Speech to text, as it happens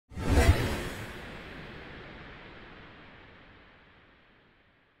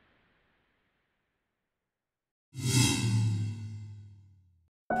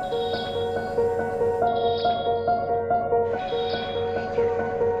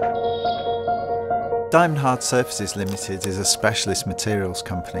Diamond Hard Surfaces Ltd is a specialist materials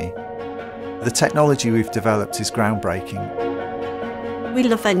company. The technology we've developed is groundbreaking. We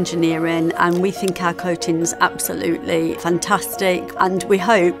love engineering and we think our coating's absolutely fantastic, and we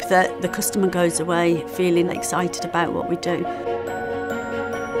hope that the customer goes away feeling excited about what we do.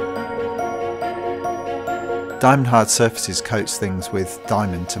 Diamond Hard Surfaces coats things with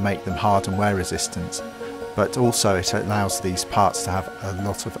diamond to make them hard and wear resistant, but also it allows these parts to have a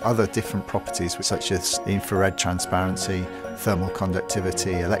lot of other different properties such as infrared transparency, thermal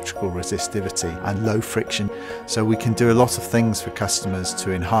conductivity, electrical resistivity and low friction. So we can do a lot of things for customers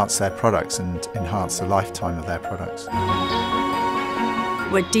to enhance their products and enhance the lifetime of their products.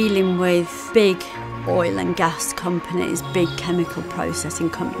 We're dealing with big oil and gas companies, big chemical processing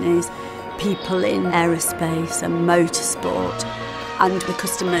companies, people in aerospace and motorsport, and the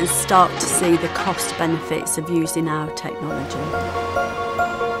customers start to see the cost benefits of using our technology.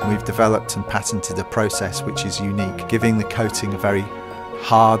 We've developed and patented a process which is unique, giving the coating a very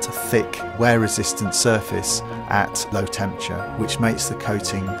hard, thick, wear-resistant surface at low temperature, which makes the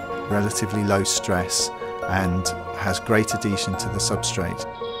coating relatively low stress and has great adhesion to the substrate.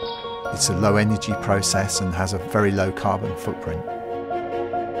 It's a low energy process and has a very low carbon footprint.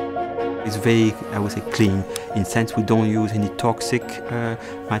 It's very, I would say, clean, in the sense we don't use any toxic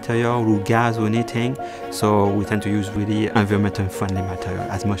material or gas or anything, so we tend to use really environmental friendly material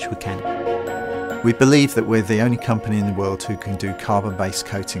as much as we can. We believe that we're the only company in the world who can do carbon-based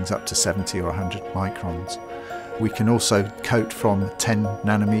coatings up to 70 or 100 microns. We can also coat from 10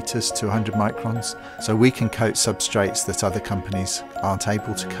 nanometers to 100 microns, so we can coat substrates that other companies aren't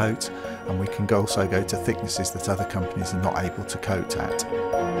able to coat, and we can also go to thicknesses that other companies are not able to coat at.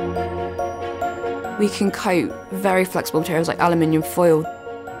 We can coat very flexible materials like aluminium foil.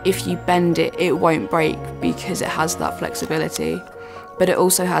 If you bend it, it won't break because it has that flexibility, but it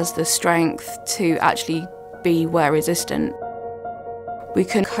also has the strength to actually be wear resistant. We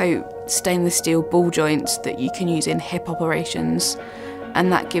can coat stainless steel ball joints that you can use in hip operations,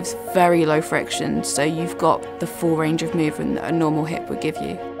 and that gives very low friction, so you've got the full range of movement that a normal hip would give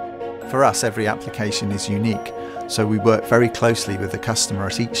you. For us, every application is unique, so we work very closely with the customer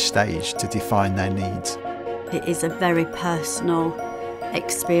at each stage to define their needs. It is a very personal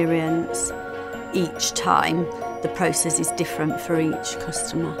experience. Each time the process is different for each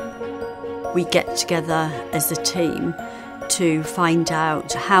customer. We get together as a team to find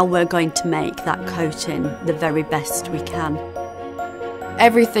out how we're going to make that coating the very best we can.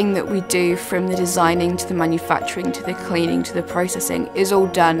 Everything that we do, from the designing to the manufacturing to the cleaning to the processing, is all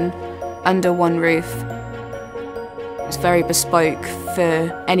done under one roof. It's very bespoke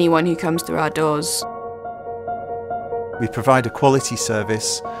for anyone who comes through our doors. We provide a quality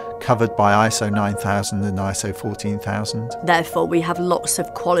service covered by ISO 9000 and ISO 14000. Therefore, we have lots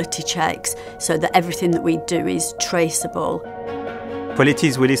of quality checks so that everything that we do is traceable. Quality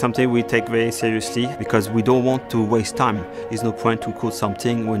is really something we take very seriously because we don't want to waste time. There's no point to coat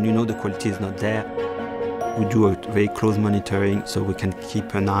something when you know the quality is not there. We do a very close monitoring so we can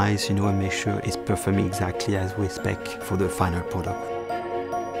keep an eye, and make sure it's performing exactly as we expect for the final product.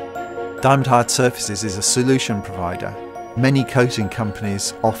 Diamond Hard Surfaces is a solution provider. Many coating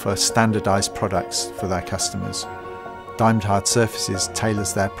companies offer standardised products for their customers. Diamond Hard Surfaces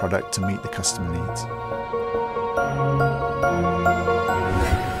tailors their product to meet the customer needs.